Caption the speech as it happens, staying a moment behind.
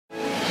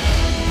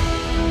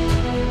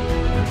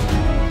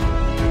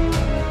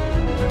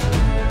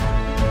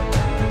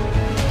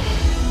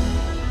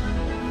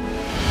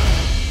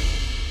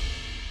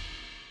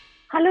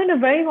and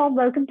a very warm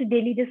welcome to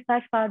Daily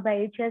Dispatch powered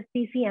by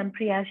HSBC. I'm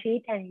Priya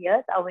Sheth, and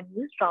here's our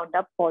news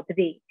roundup for the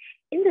day.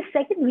 In the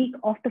second week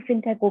of the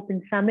FinTech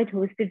Open Summit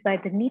hosted by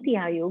the Niti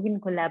Aayog in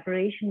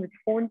collaboration with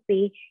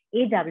PhonePe,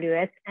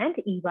 AWS, and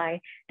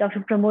EY,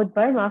 Dr. Pramod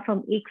Verma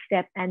from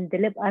Ekstep and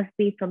Dilip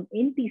Asbe from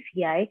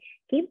NPCI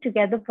came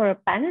together for a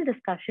panel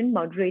discussion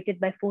moderated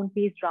by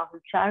PhonePe's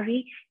Rahul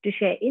Chari to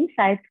share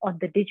insights on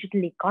the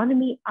digital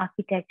economy,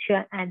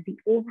 architecture, and the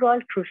overall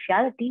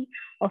cruciality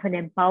of an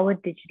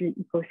empowered digital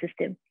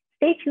ecosystem.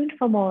 Stay tuned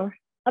for more.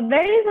 A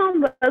very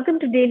warm welcome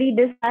to Daily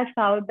Dispatch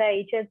powered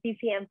by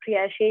HSBC. I'm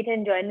Priya Sheth,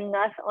 and joining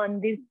us on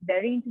this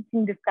very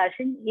interesting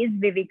discussion is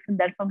Vivek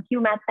Sunder from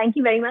Cuemath. Thank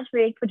you very much,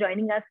 Vivek, for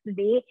joining us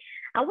today.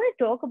 I want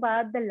to talk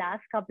about the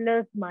last couple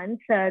of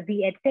months.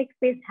 The edtech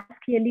space has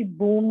clearly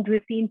boomed.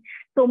 We've seen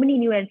so many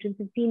new entrants.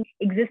 We've seen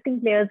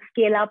existing players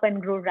scale up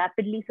and grow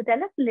rapidly. So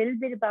tell us a little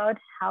bit about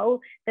how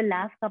the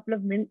last couple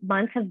of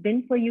months have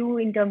been for you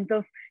in terms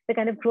of the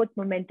kind of growth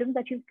momentum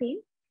that you've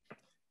seen.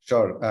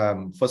 Sure.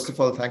 First of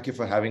all, thank you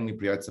for having me,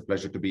 Priya. It's a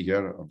pleasure to be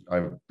here.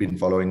 I've been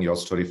following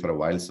YourStory for a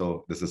while,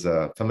 so this is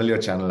a familiar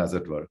channel, as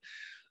it were.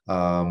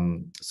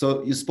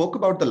 So you spoke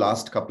about the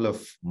last couple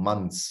of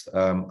months.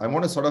 I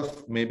want to sort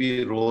of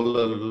maybe roll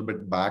a little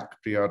bit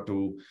back, Priya,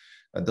 to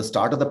the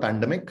start of the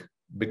pandemic,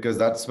 because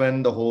that's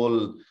when the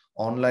whole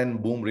online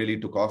boom really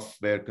took off,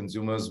 where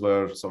consumers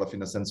were sort of,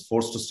 in a sense,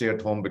 forced to stay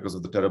at home because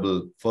of the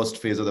terrible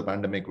first phase of the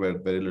pandemic where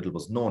very little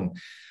was known.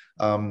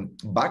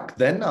 Back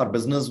then, our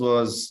business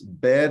was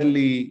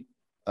barely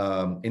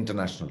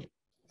international.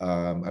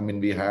 I mean,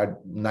 we had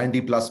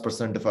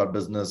 90+% of our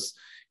business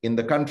in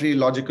the country,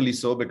 logically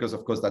so, because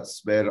of course,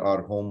 that's where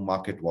our home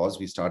market was.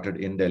 We started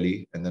in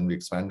Delhi and then we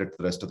expanded to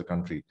the rest of the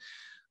country.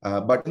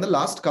 But in the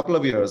last couple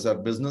of years, our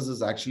business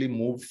has actually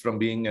moved from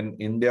being an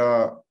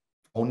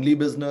India-only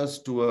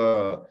business to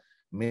a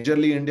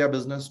majorly India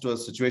business to a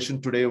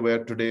situation today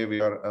where today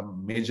we are a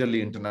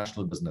majorly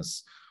international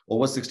business.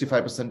 Over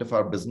 65% of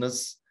our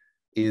business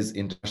is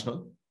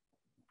international.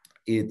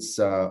 It's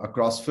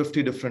across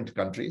 50 different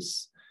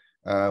countries.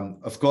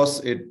 Of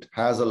course, it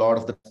has a lot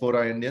of the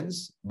diaspora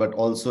Indians, but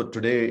also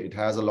today it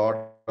has a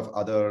lot of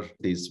other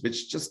things,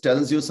 which just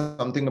tells you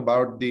something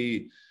about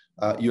the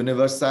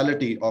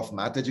universality of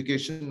math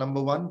education,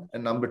 number one,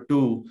 and number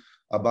two,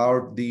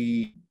 about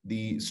the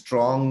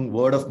strong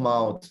word of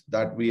mouth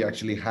that we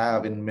actually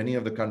have in many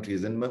of the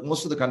countries. In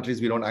most of the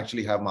countries, we don't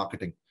actually have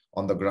marketing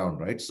on the ground,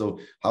 right?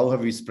 So how have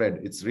we spread?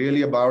 It's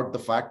really about the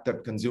fact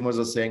that consumers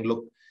are saying,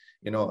 look,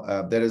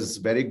 there is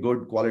very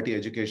good quality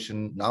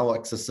education now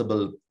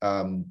accessible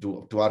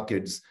to our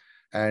kids.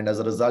 And as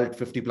a result,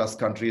 50+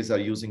 countries are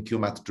using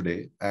Cuemath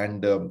today.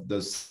 And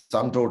the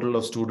sum total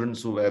of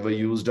students who've ever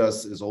used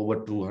us is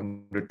over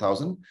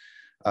 200,000.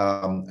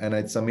 And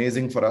it's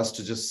amazing for us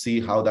to just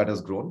see how that has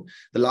grown.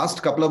 The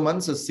last couple of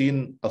months has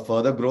seen a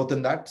further growth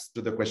in that,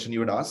 to the question you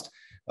had asked.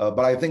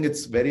 But I think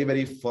it's very,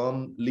 very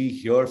firmly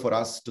here for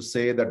us to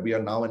say that we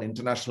are now an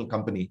international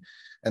company.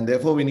 And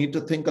therefore, we need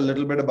to think a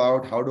little bit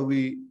about how do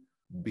we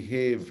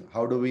behave?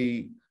 How do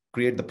we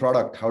create the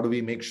product? How do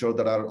we make sure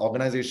that our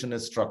organization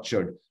is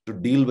structured to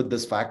deal with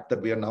this fact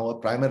that we are now a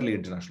primarily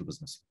international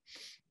business?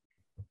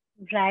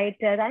 Right.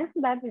 Thanks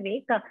for that,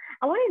 Vivek.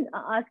 I want to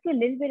ask you a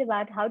little bit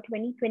about how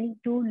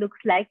 2022 looks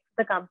like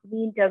for the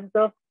company in terms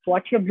of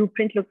what your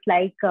blueprint looks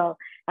like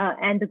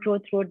and the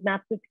growth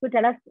roadmap. So if you could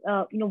tell us,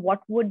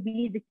 what would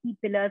be the key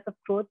pillars of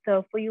growth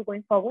for you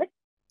going forward?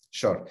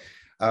 Sure.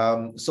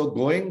 So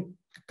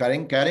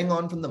carrying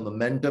on from the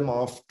momentum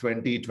of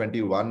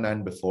 2021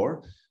 and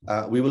before,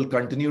 we will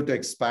continue to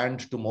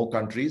expand to more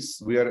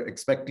countries. We are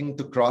expecting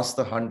to cross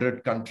the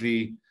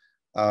 100-country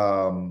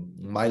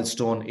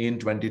milestone in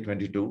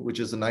 2022, which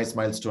is a nice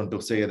milestone to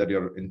say that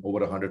you're in over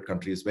 100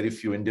 countries. Very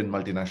few Indian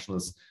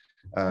multinationals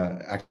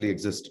actually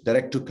exist.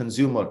 Direct to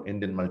consumer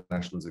Indian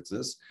multinationals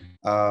exist.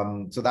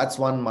 So that's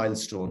one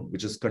milestone,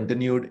 which is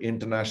continued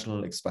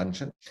international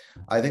expansion.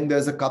 I think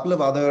there's a couple of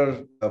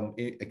other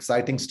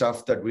exciting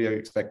stuff that we are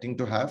expecting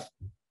to have.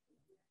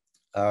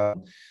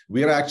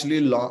 We are actually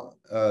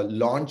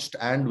launched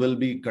and will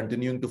be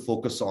continuing to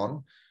focus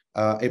on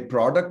a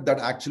product that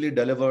actually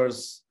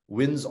delivers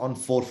wins on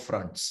 4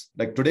 fronts.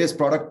 Like today's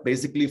product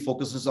basically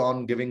focuses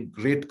on giving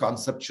great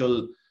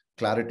conceptual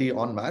clarity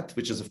on math,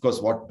 which is of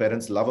course what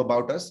parents love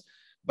about us.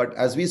 But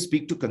as we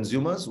speak to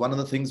consumers, one of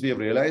the things we have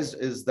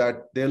realized is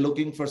that they're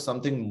looking for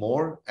something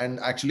more, and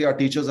actually our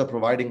teachers are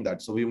providing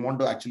that. So we want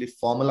to actually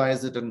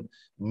formalize it and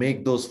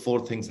make those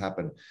 4 things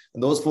happen.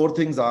 And those 4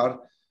 things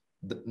are,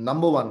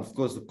 number one, of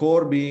course, the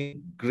core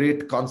being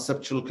great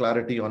conceptual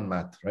clarity on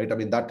math, right? I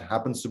mean, that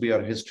happens to be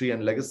our history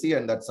and legacy,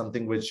 and that's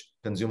something which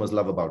consumers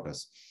love about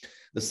us.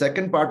 The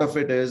second part of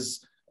it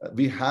is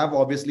we have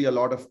obviously a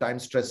lot of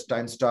time-stressed,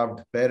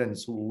 time-starved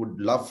parents who would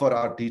love for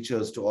our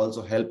teachers to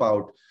also help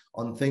out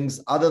on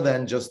things other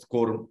than just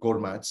core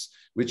maths,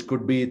 which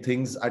could be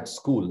things at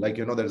school. Like,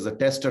 there is a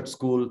test at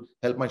school,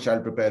 help my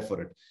child prepare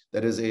for it.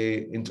 There is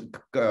a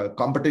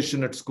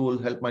competition at school,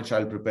 help my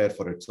child prepare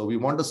for it. So we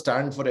want to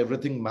stand for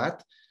everything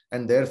math.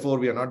 And therefore,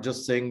 we are not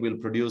just saying we'll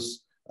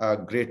produce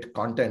great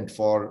content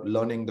for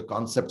learning the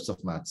concepts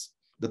of maths.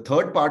 The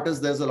third part is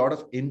there's a lot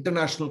of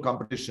international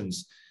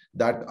competitions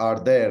that are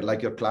there,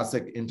 like your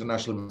classic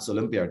International Maths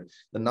Olympiad.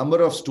 The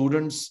number of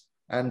students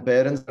and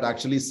parents that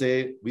actually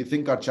say, we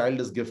think our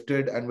child is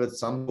gifted, and with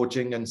some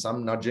coaching and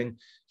some nudging,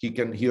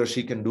 he or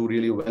she can do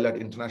really well at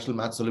International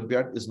Maths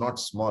Olympiad is not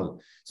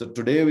small. So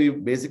today we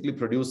basically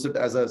produce it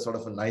as a sort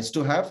of a nice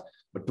to have,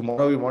 but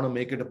tomorrow we want to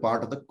make it a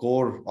part of the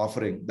core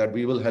offering that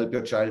we will help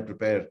your child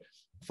prepare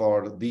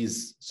for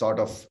these sort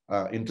of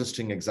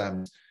interesting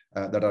exams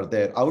that are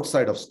there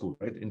outside of school,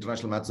 right?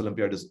 International Maths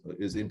Olympiad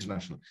is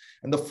international.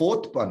 And the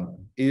fourth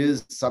one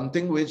is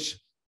something which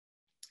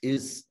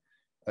is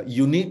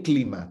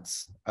uniquely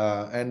maths.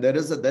 And there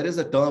is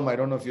a term, I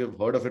don't know if you've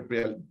heard of it,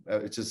 Priya,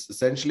 which is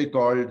essentially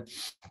called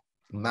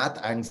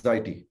math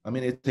anxiety. I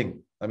mean,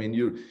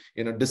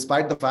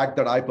 despite the fact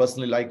that I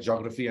personally like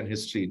geography and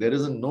history,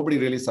 nobody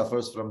really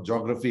suffers from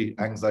geography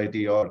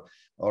anxiety or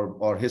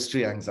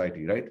history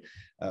anxiety, right?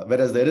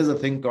 Whereas there is a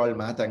thing called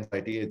math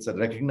anxiety. It's a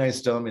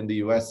recognized term in the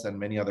US and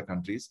many other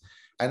countries.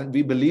 And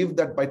we believe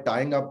that by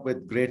tying up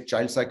with great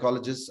child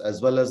psychologists,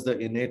 as well as the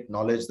innate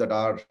knowledge that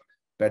our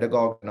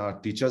pedagogue and our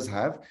teachers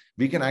have,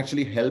 we can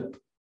actually help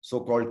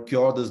so-called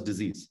cure this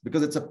disease,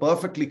 because it's a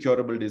perfectly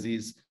curable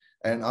disease.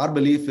 And our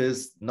belief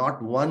is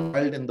not one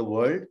child in the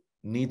world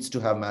needs to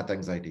have math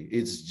anxiety.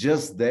 It's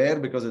just there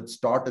because it's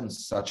taught in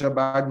such a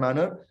bad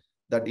manner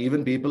that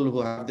even people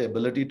who have the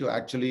ability to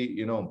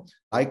actually,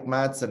 like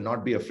maths and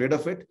not be afraid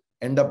of it,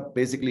 end up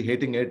basically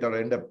hating it or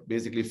end up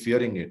basically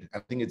fearing it. I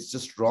think it's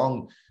just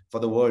wrong for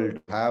the world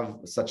to have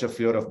such a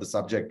fear of the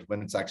subject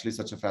when it's actually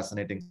such a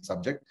fascinating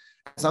subject,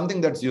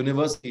 something that's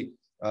universally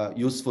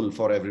useful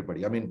for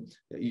everybody. I mean,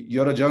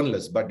 you're a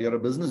journalist, but you're a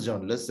business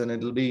journalist, and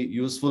it'll be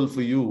useful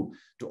for you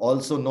to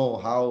also know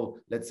how,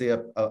 let's say,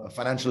 a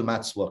financial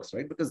maths works,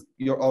 right? Because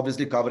you're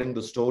obviously covering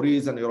the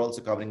stories and you're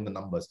also covering the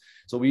numbers.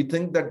 So we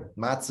think that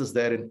maths is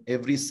there in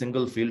every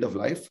single field of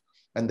life,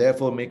 and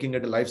therefore making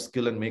it a life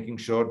skill and making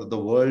sure that the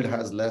world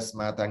has less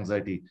math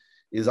anxiety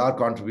is our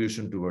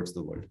contribution towards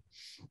the world.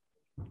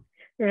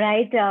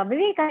 Right.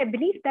 Vivek, I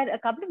believe that a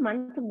couple of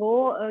months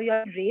ago, you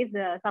raised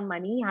some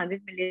money,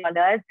 $100 million.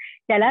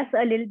 Tell us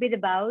a little bit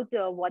about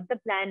what the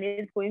plan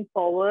is going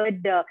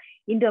forward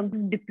in terms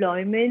of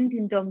deployment,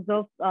 in terms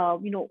of,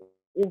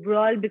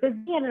 overall, because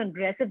we have an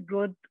aggressive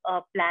growth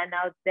plan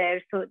out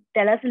there. So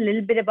tell us a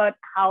little bit about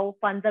how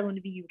funds are going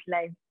to be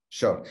utilized.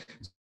 Sure.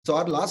 So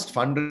our last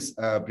fundraise,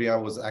 Priya,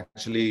 was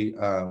actually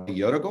a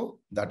year ago.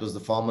 That was the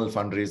formal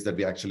fundraise that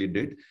we actually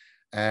did.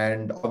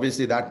 And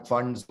obviously that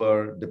funds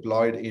were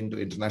deployed into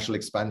international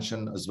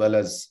expansion, as well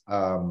as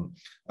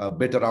a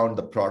bit around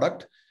the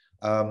product.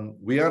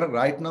 We are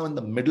right now in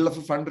the middle of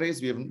a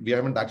fundraise. We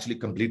haven't actually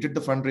completed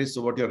the fundraise.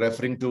 So what you're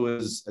referring to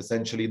is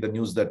essentially the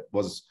news that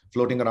was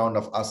floating around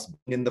of us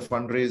in the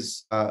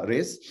fundraise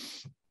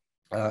raise.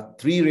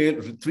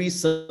 Three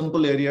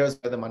simple areas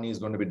where the money is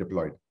going to be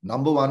deployed.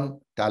 Number one,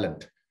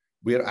 talent.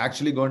 We are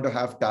actually going to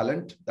have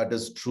talent that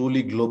is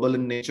truly global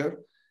in nature.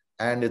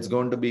 And it's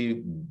going to be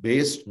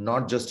based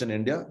not just in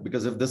India,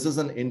 because if this is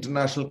an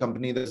international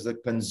company, this is a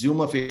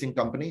consumer-facing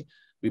company,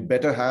 we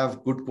better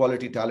have good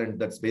quality talent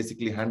that's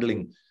basically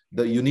handling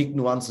the unique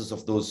nuances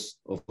of those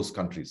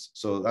countries.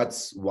 So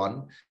that's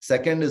one.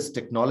 Second is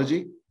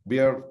technology. We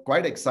are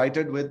quite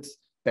excited with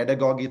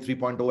Pedagogy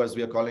 3.0, as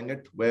we are calling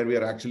it, where we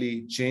are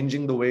actually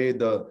changing the way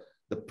the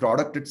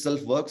product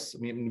itself works.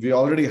 I mean, we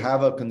already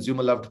have a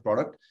consumer-loved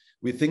product.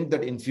 We think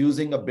that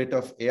infusing a bit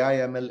of AI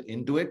ML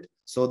into it,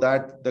 so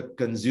that the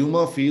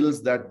consumer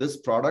feels that this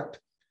product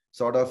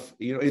sort of,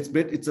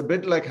 it's a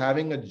bit like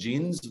having a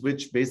jeans,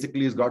 which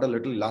basically has got a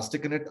little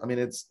elastic in it. I mean,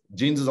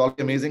 jeans is always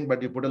amazing,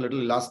 but you put a little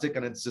elastic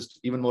and it's just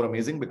even more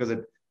amazing because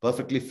it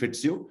perfectly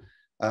fits you.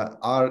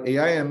 Our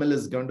AI ML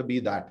is going to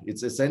be that.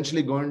 It's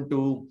essentially going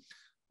to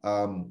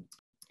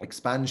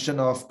expansion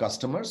of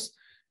customers.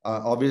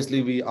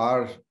 Obviously, we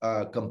are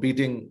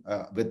competing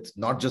with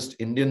not just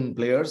Indian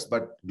players,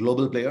 but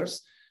global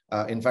players.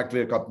 In fact,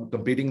 we're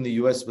competing in the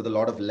US with a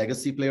lot of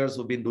legacy players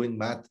who've been doing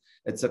math,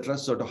 etc.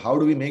 So how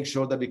do we make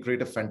sure that we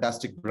create a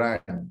fantastic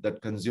brand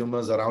that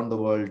consumers around the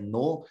world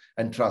know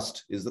and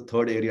trust is the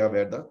third area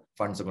where the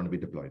funds are going to be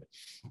deployed.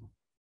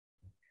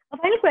 A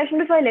final question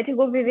before I let you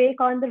go, Vivek,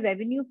 on the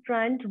revenue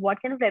front,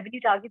 what kind of revenue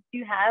targets do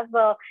you have?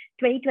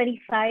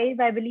 2025,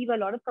 I believe a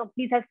lot of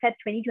companies have set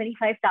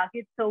 2025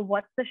 targets. So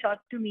what's the short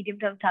to medium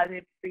term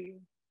target for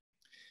you?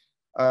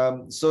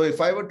 So if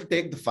I were to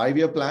take the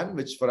 5-year plan,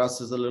 which for us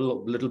is a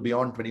little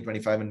beyond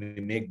 2025, and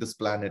we make this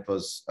plan,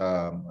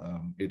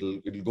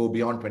 it'll go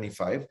beyond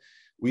 25.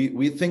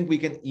 We think we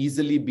can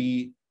easily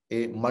be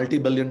a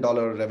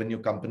multi-billion-dollar revenue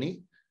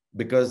company,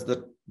 because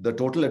the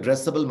total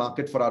addressable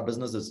market for our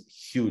business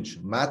is huge.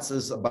 Maths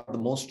is about the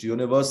most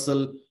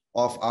universal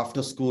of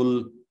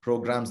after-school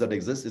programs that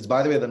exist. It's,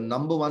 by the way, the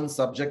 #1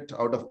 subject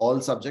out of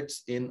all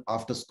subjects in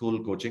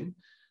after-school coaching.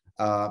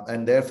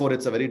 And therefore,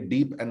 it's a very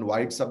deep and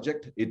wide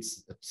subject.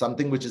 It's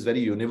something which is very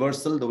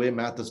universal. The way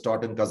math is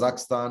taught in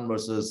Kazakhstan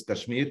versus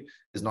Kashmir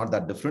is not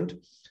that different.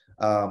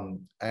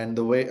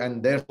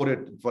 And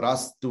therefore for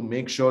us to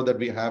make sure that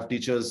we have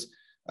teachers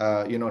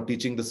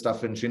teaching the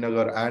stuff in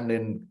Srinagar and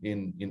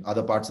in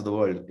other parts of the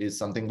world is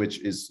something which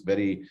is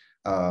very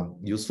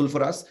useful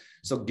for us.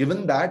 So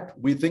given that,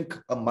 we think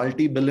a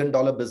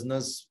multi-billion-dollar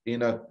business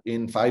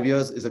in 5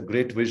 years is a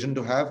great vision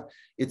to have.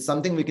 It's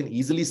something we can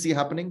easily see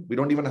happening. We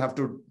don't even have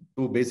to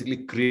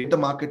basically create the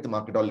market. The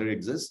market already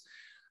exists.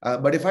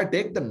 But if I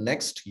take the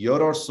next year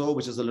or so,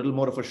 which is a little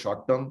more of a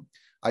short term,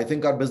 I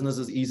think our business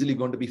is easily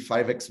going to be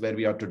 5x where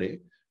we are today,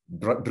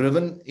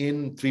 driven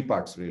in 3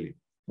 parts, really.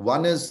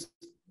 One is,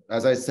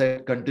 as I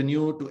said,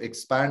 continue to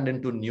expand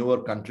into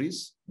newer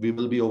countries. We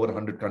will be over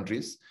 100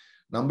 countries.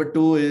 Number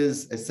 2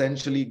 is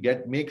essentially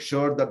make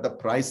sure that the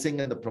pricing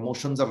and the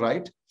promotions are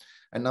right.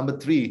 And number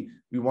 3,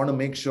 we want to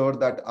make sure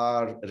that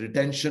our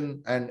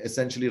retention and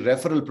essentially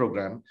referral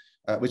program,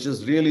 which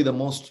is really the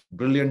most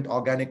brilliant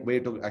organic way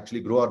to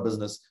actually grow our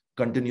business,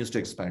 continues to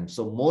expand.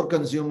 So more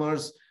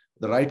consumers,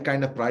 the right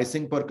kind of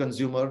pricing per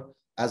consumer,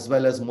 as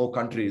well as more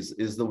countries,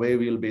 is the way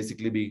we'll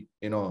basically be,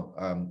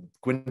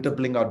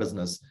 quintupling our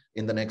business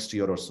in the next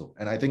year or so.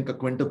 And I think a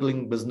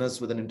quintupling business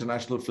with an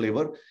international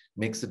flavor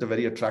makes it a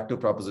very attractive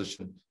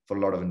proposition for a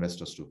lot of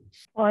investors too.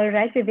 All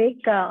right,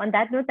 Vivek. On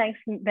that note, thanks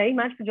very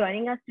much for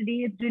joining us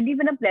today. It's really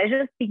been a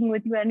pleasure speaking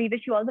with you, and we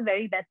wish you all the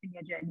very best in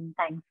your journey.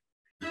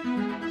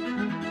 Thanks.